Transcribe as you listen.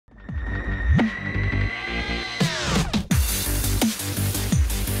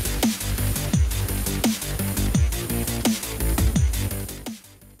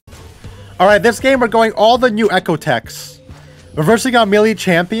Alright, this game we're going all the new Ekko techs. We're versing on melee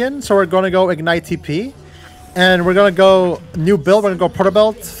champion, so we're going to go Ignite TP. And we're going to go new build. We're going to go Proto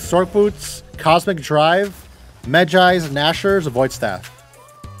Belt, Stork Boots, Cosmic Drive, Medjai's, Nashor's, Void Staff.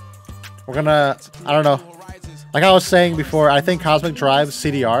 We're going to, I don't know. Like I was saying before, I think Cosmic Drive,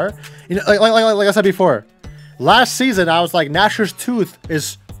 CDR. You know, like I said before, last season I was like, Nashor's Tooth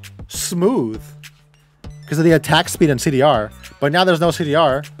is smooth because of the attack speed and CDR. But now there's no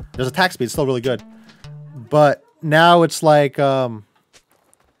CDR. There's attack speed, still really good. But now it's like, Cosmic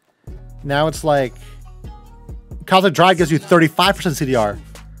Drive gives you 35% CDR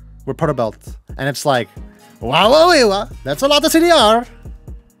with Proto Belt. And it's like, wow, that's a lot of CDR.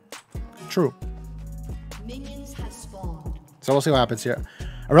 True. So we'll see what happens here.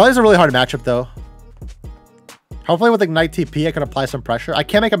 Aurelia's a really hard matchup though. Hopefully with Ignite TP I can apply some pressure. I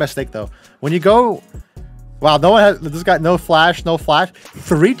can't make a mistake though. When you go... Wow, no one has... This guy, no flash, no flash.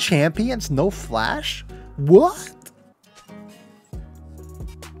 3 champions, no flash? What?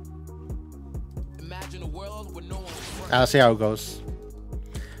 Let's see how it goes.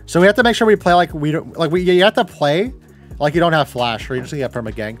 So we have to make sure we play like we don't... you have to play like you don't have flash, or you're just gonna get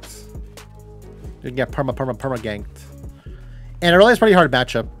perma-ganked. You can get perma-ganked. And Aurelia's pretty hard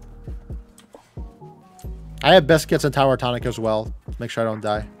matchup. I have Biscuits and Tower Tonic as well. Make sure I don't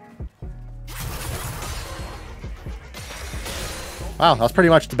die. Wow, that was pretty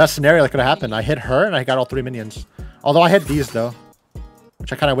much the best scenario that could have happened. I hit her and I got all 3 minions. Although I hit these though.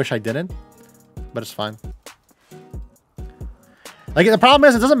 Which I kind of wish I didn't. But it's fine. Like the problem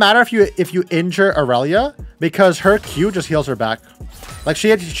is it doesn't matter if you injure Aurelia because her Q just heals her back. Like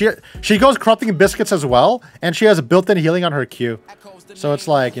she goes corrupting Biscuits as well, and she has a built-in healing on her Q. So it's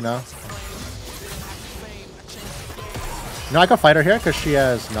like, you know. I can fight her here because she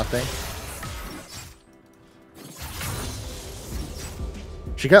has nothing.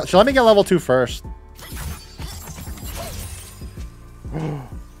 She let me get level 2 first. Wow,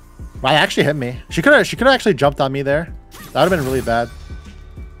 that actually hit me. She could have actually jumped on me there. That would have been really bad.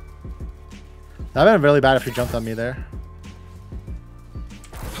 That would have been really bad if she jumped on me there.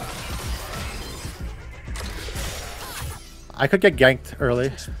 I could get ganked early.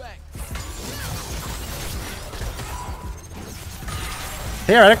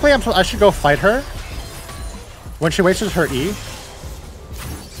 Theoretically, I should go fight her when she wastes her E.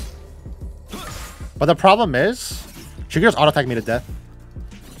 But the problem is, she can just auto-attack me to death.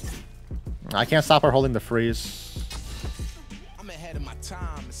 I can't stop her holding the freeze.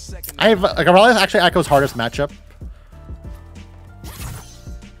 Aurelia actually Ekko's hardest matchup.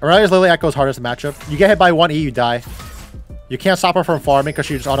 Aurelia is literally Ekko's hardest matchup. You get hit by 1 E, you die. You can't stop her from farming because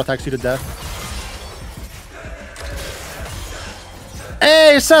she just auto-attacks you to death.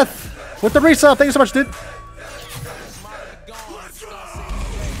 Hey, Seth! With the resub! Thank you so much, dude!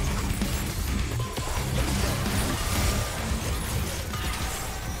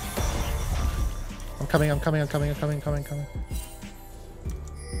 I'm coming.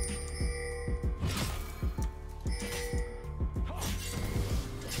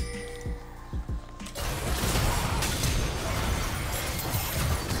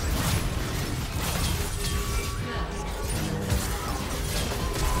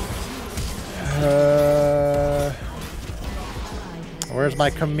 Where's my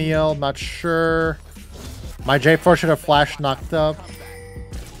Camille? Not sure. My J4 should have flash knocked up.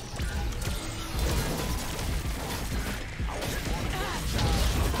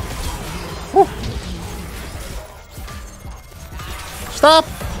 Whew. Stop!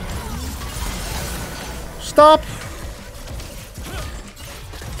 Stop!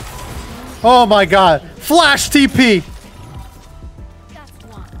 Oh my god! Flash TP!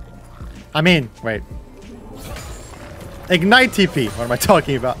 I mean, wait. Ignite TP. What am I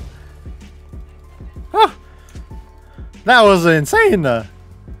talking about? Huh. That was insane. No.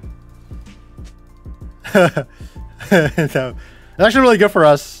 It's actually really good for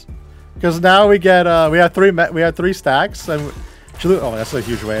us because now we get we have 3 stacks and oh, that's a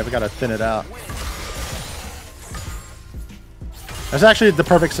huge wave. I gotta thin it out. That's actually the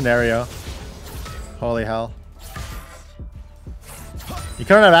perfect scenario. Holy hell. You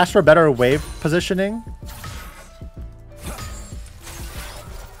couldn't have asked for better wave positioning.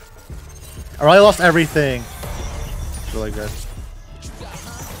 I really lost everything. It's really good.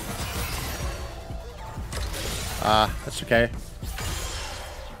 That's okay.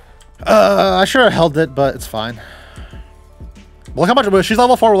 I should have held it, but it's fine. Look how much. She's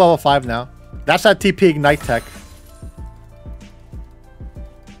level 4, we're level 5 now. That's that TP Ignite tech.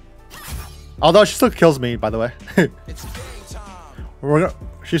 Although she still kills me, by the way.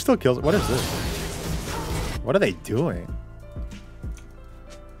 She still kills. What is this? What are they doing?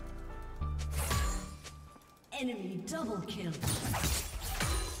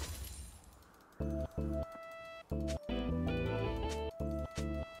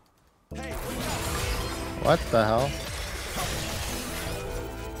 What the hell?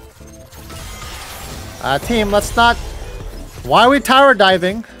 Team, let's not... Why are we tower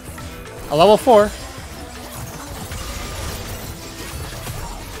diving? A level 4.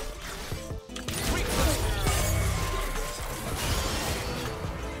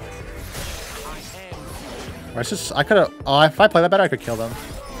 I could have... Oh, if I play that better, I could kill them.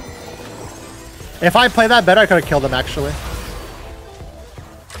 If I play that better, I could have killed them, actually.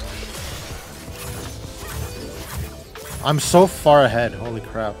 I'm so far ahead. Holy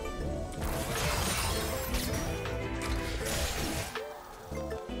crap.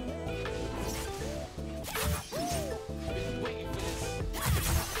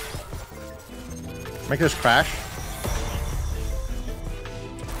 Make this crash.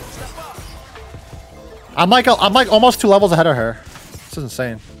 I'm like almost 2 levels ahead of her. This is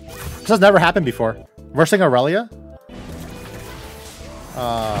insane. This has never happened before. Versing Aurelia?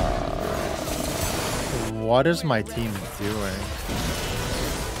 What is my team doing?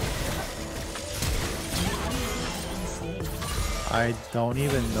 I don't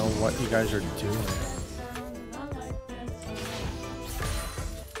even know what you guys are doing.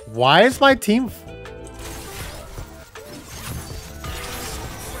 Why is my team...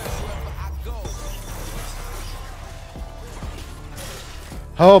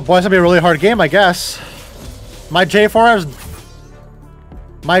 Oh boy, it's gonna be a really hard game, I guess. My J4's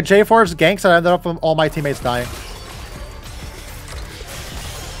ganks and I ended up with all my teammates dying.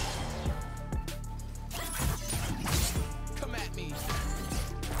 Come at me.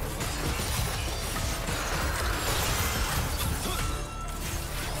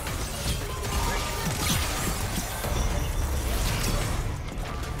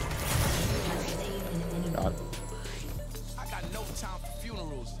 God. I got no time for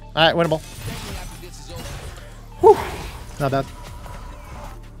funerals. Alright, winnable. Whew. Not bad.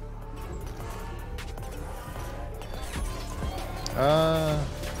 Okay.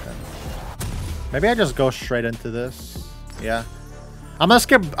 Maybe I just go straight into this. Yeah. I'm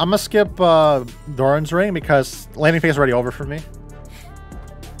gonna skip Doran's ring because landing phase is already over for me.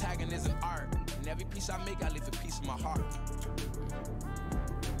 Tagging is an art. And every piece I make, I leave a piece of my heart.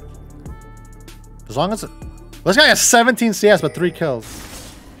 As long as this guy has 17 CS but 3 kills.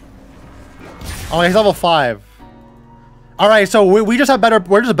 Oh, he's level 5. All right, so we just have better.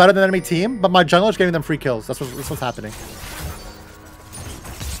 We're just better than the enemy team, but my jungler's giving them free kills. That's what's happening.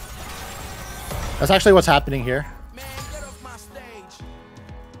 That's actually what's happening here. Man, get off my stage.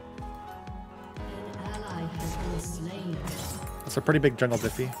 An ally has been slain. That's a pretty big jungle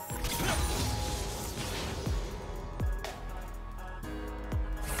diffy.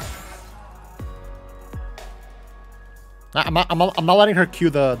 I'm not letting her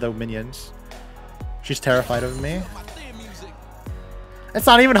Q the minions. She's terrified of me. My theme music. It's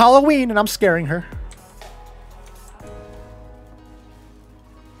not even Halloween and I'm scaring her.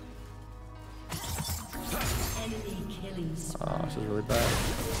 Enemy killing spree. Oh, this is really bad.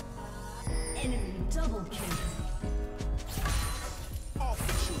 Enemy double kill. Off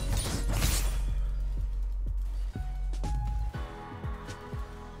with you.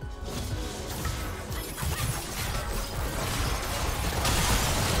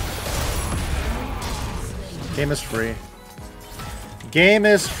 Game is free. Game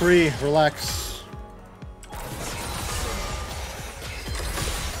is free. Relax.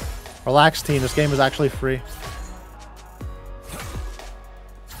 Relax, team. This game is actually free.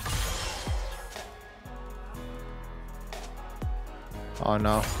 Oh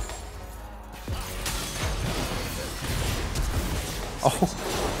no. Oh.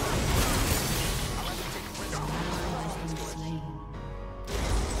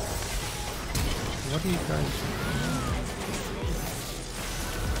 What are you guys doing?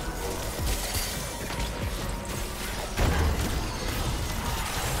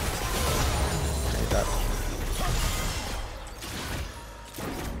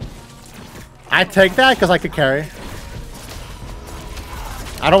 I take that because I could carry.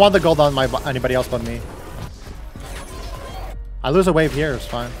 I don't want the gold on anybody else but me. I lose a wave here, it's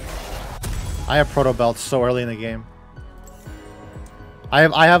fine. I have proto belts so early in the game. I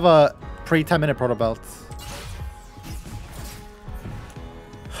have a pre 10-minute proto belt.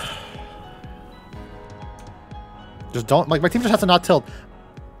 Just don't my team just has to not tilt.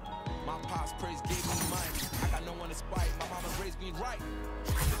 My pops praise gave me mine. I got no one to spite. My mama raised me right.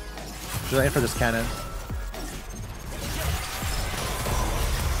 Just waiting for this cannon.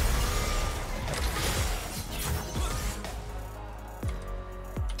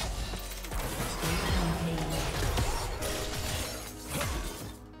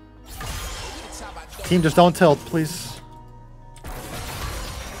 Team, just don't tilt, please.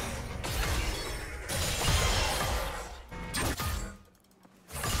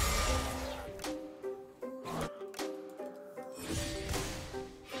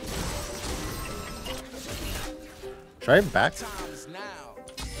 Should I back? Times now.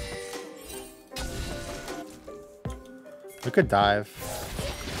 We could dive.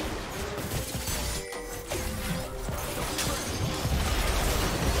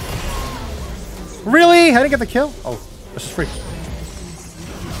 Really? I didn't get the kill? Oh, this is free.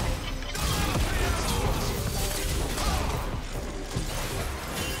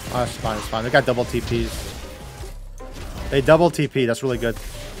 Oh, it's fine, it's fine. They got double TPs. They double TP, that's really good.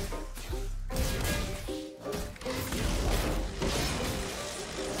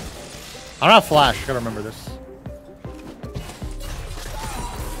 I don't have flash, gotta remember this.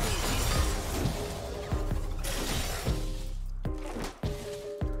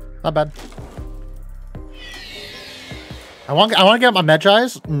 Not bad. I want to get my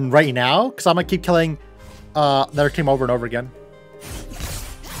Medjais right now because I'm gonna keep killing their team over and over again.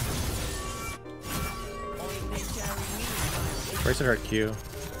 Racing her Q.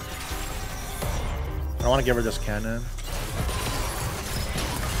 I don't want to give her this cannon.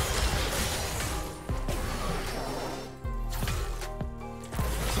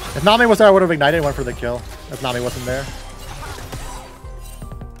 If Nami was there, I would have ignited and went for the kill. If Nami wasn't there.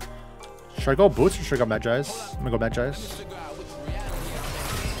 Should I go boots or should I go Medjais? I'm gonna go Medjais.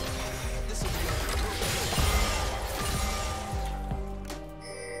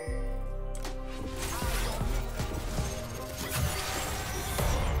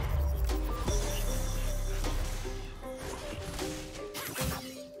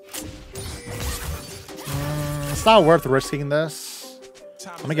 It's not worth risking this.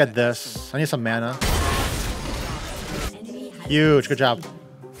 Let me get this. I need some mana. Huge. Good job.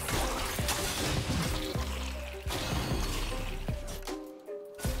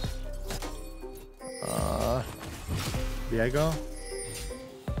 Diego.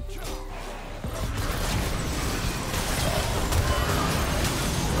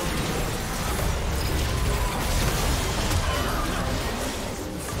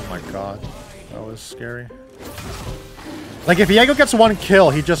 Oh my god. That was scary. Like, if Diego gets one kill,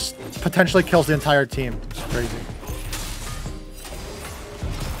 he just potentially kills the entire team. It's crazy.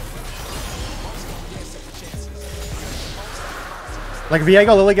 Like, if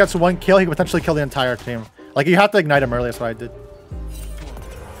Diego literally gets one kill, he could potentially kill the entire team. Like, you have to ignite him early, that's what I did.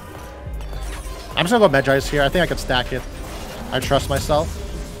 I'm just gonna go Medjais here. I think I can stack it. I trust myself.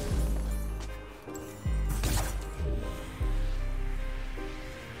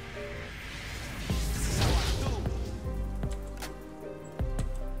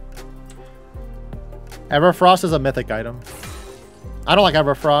 Everfrost is a mythic item. I don't like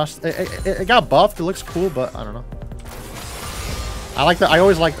Everfrost. It got buffed. It looks cool, but I don't know. I like that. I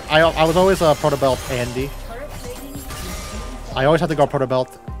always liked. I was always a Proto Belt Andy. I always had to go Proto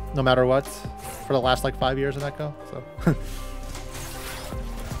Belt, no matter what, for the last like 5 years in Ekko. So.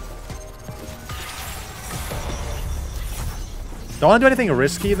 Don't want to do anything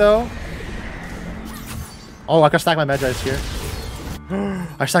risky though. Oh, I can stack my Medjais here.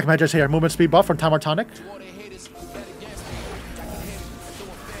 I stack Medjais here. Movement speed buff from Time Tonic.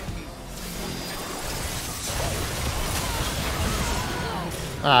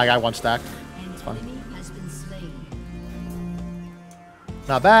 Ah, I got one stack. It's fun.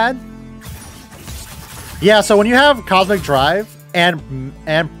 Not bad. Yeah, so when you have Cosmic Drive and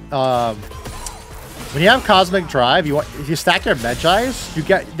when you have Cosmic Drive, if you stack your Medjais, you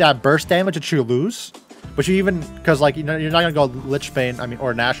get that burst damage that you lose. But you even, because like you're not gonna go Lich Bane,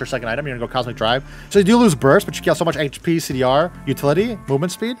 or Nash or second item, you're gonna go Cosmic Drive. So you do lose burst, but you get so much HP, CDR, utility,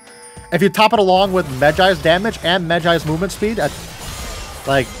 movement speed. If you top it along with Medjai's damage and Medjai's movement speed,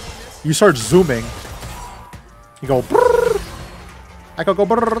 like you start zooming. You go brrr. I go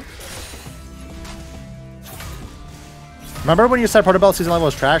brrr. Remember when you said Proto Belt season level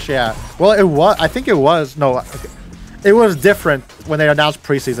was trash? Yeah. Well, it was. I think it was. No, it was different when they announced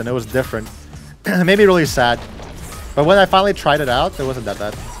preseason. It was different. It made me really sad. But when I finally tried it out, it wasn't that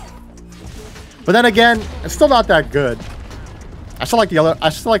bad. But then again, it's still not that good. I still like the other. I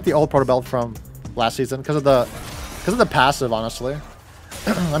still like the old Proto Belt from last season because of the passive. Honestly,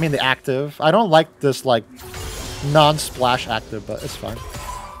 I mean the active. I don't like this like non-splash active, but it's fine.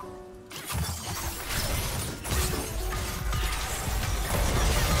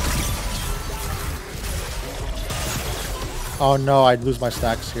 Oh no, I'd lose my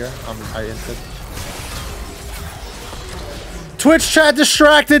stacks here. I inted. Twitch chat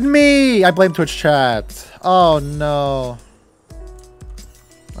distracted me! I blame Twitch chat. Oh no.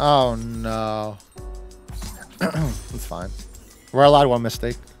 Oh no. It's fine. We're allowed one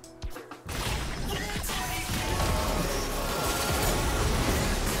mistake.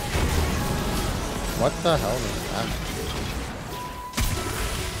 What the hell is that?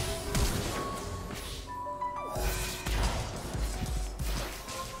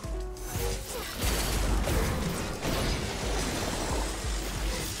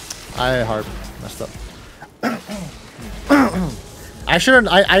 I hard messed up. I shouldn't.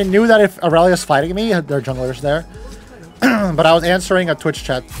 I knew that if Aurelia's fighting me, there are junglers there. But I was answering a Twitch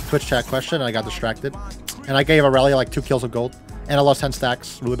chat question and I got distracted. And I gave Aurelia like 2 kills of gold. And I lost 10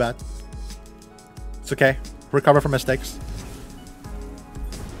 stacks. Really bad. It's okay. Recover from mistakes.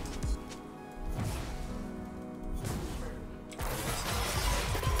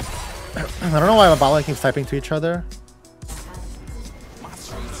 I don't know why my bot lane keeps typing to each other.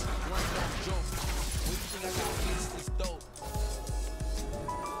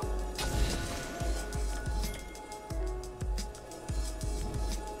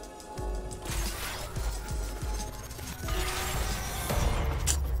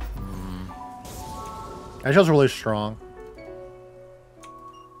 Ashel's really strong.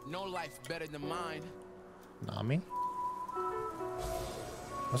 No life better than mine. Nami?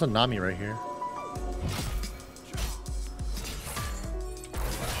 There's a Nami right here.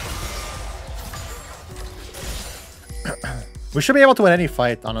 We should be able to win any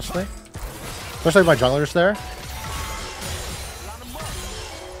fight, honestly. Especially if my jungler's there.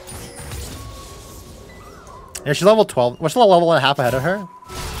 Yeah, she's level 12. We're still a level and a half ahead of her.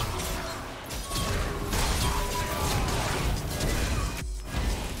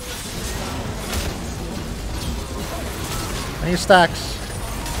 I need stacks.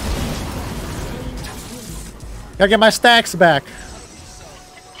 Gotta get my stacks back.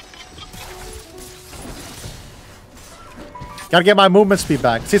 Gotta get my movement speed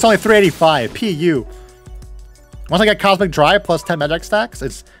back. See, it's only 385. PU. Once I get Cosmic Drive plus 10 magic stacks,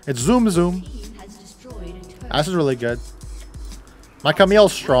 it's zoom zoom. This is really good. My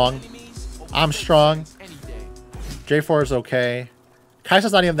Camille's strong. I'm strong. J4 is okay.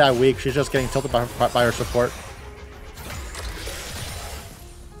 Kai'Sa's not even that weak. She's just getting tilted by her support.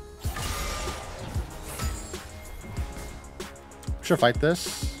 Should fight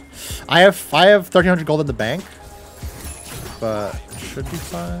this. I have 1300 gold in the bank, but it should be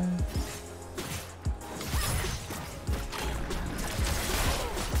fine.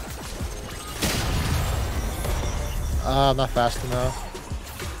 I'm not fast enough.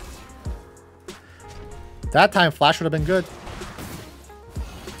 That time flash would have been good.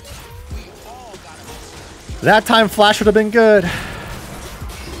 That time flash would have been good.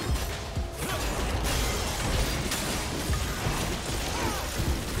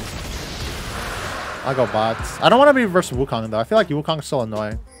 I'll go bots. I don't want to be versus Wukong though. I feel like Wukong's so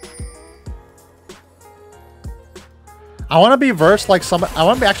annoying. I want to be versus like some. I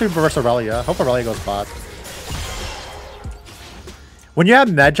want to be actually versus Aurelia. I hope Aurelia goes bot. When you have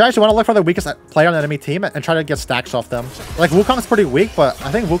Medjay, you want to look for the weakest player on the enemy team and try to get stacks off them. Like Wukong's pretty weak, but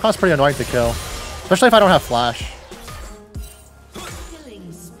I think Wukong's pretty annoying to kill, especially if I don't have flash.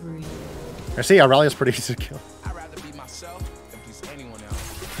 I see Aurelia's pretty easy to kill. I'd rather be myself than please anyone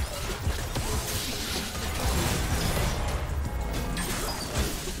else.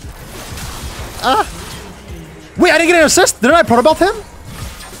 Ah! Wait, I didn't get an assist? Didn't I protobelt him?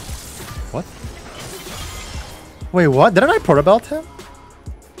 What? Wait, what? Didn't I protobelt him?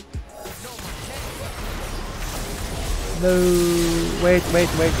 No. Wait. Wait,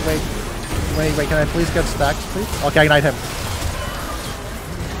 can I please get stacks, please? Okay, ignite him.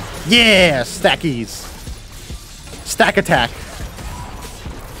 Yeah! Stackies! Stack attack.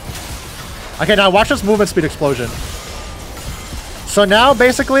 Okay, now watch this movement speed explosion. So now,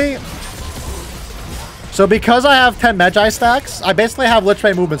 basically... So because I have 10 Medjay stacks, I basically have Lich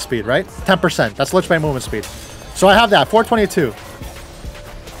Bane movement speed, right? 10%. That's Lich Bane movement speed. So I have that, 422.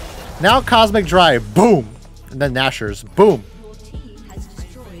 Now Cosmic Drive, boom. And then Nashers, boom.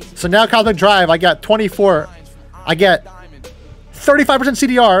 So now Cosmic Drive, I get 24. I get 35%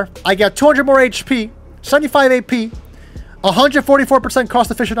 CDR. I get 200 more HP, 75 AP, 144%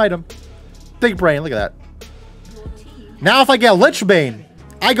 cost efficient item. Big brain, look at that. Now if I get Lich Bane,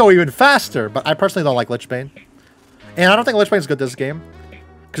 I go even faster, but I personally don't like Lich Bane. And I don't think Lich Bane's good this game.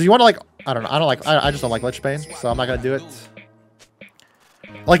 Because you want to like, I don't know, I just don't like Lich Bane, so I'm not going to do it.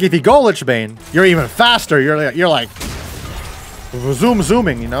 Like if you go Lich Bane, you're even faster, you're like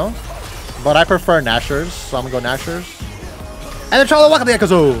zooming, you know? But I prefer Nashers, so I'm going to go Nashers. And then try to walk at the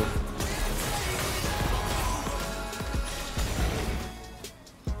Ekko.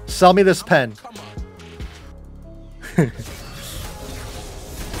 Sell me this pen.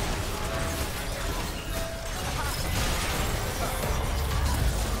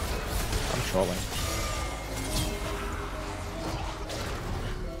 Trolling.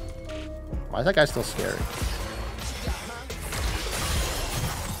 Why is that guy still scary?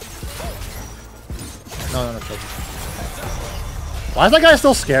 No, choking. Why is that guy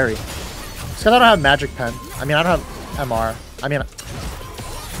still scary? It's because I don't have magic pen. I mean, I don't have MR. I mean,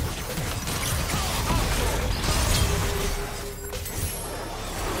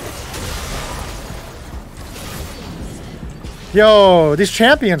 Yo, these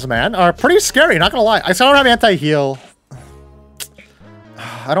champions, man, are pretty scary, not gonna lie. I still don't have anti-heal.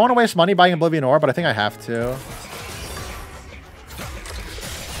 I don't want to waste money buying Oblivion Ore, but I think I have to.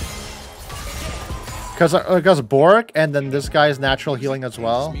 Because Bork, and then this guy's natural healing as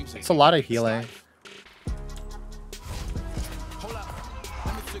well. It's a lot of healing.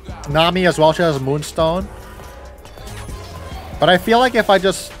 Nami as well, she has Moonstone. But I feel like if I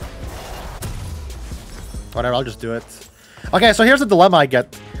just... Whatever, I'll just do it. Okay, so here's the dilemma I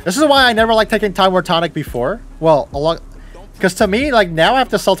get. This is why I never liked taking Time War Tonic before. Well, a lot... Because to me, like, now I have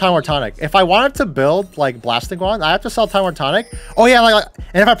to sell Time War Tonic. If I wanted to build, like, Blasting Wand, I have to sell Time War Tonic. Oh, yeah, like,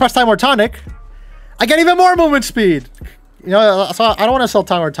 and if I press Time War Tonic, I get even more movement speed. You know, so I don't want to sell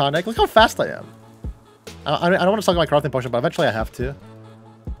Time War Tonic. Look how fast I am. I don't want to sell my crafting potion, but eventually I have to.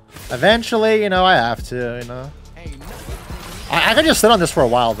 Eventually, you know, I have to, you know. I could just sit on this for a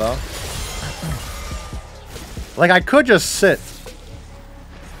while, though. Like, I could just sit.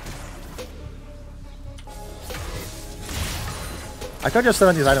 I could just sit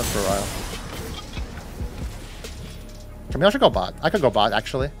on these items for a while. Maybe I should go bot. I could go bot,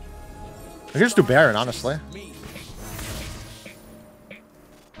 actually. I could just do Baron, honestly.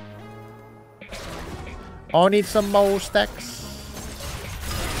 Oh, need some more stacks.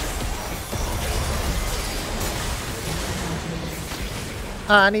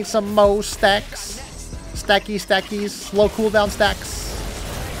 I need some more stacks. Stackies. Low cooldown stacks.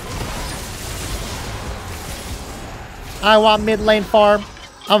 I want mid lane farm.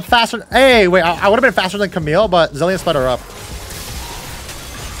 I'm faster. Hey, wait, I would have been faster than Camille, but Zillion sped her up.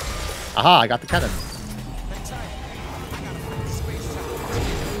 Aha, I got the cannon.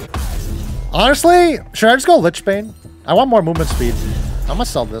 Honestly, should I just go Lichbane? I want more movement speed. I'm gonna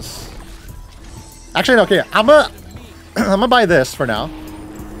sell this. Actually, no, okay, I'm gonna buy this for now.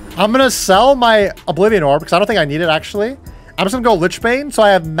 I'm gonna sell my Oblivion Orb because I don't think I need it actually. I'm just gonna go Lichbane so I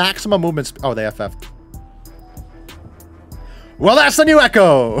have maximum movement speed. Oh, they FF'd. Well, that's the new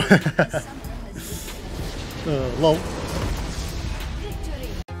Ekko! Lol.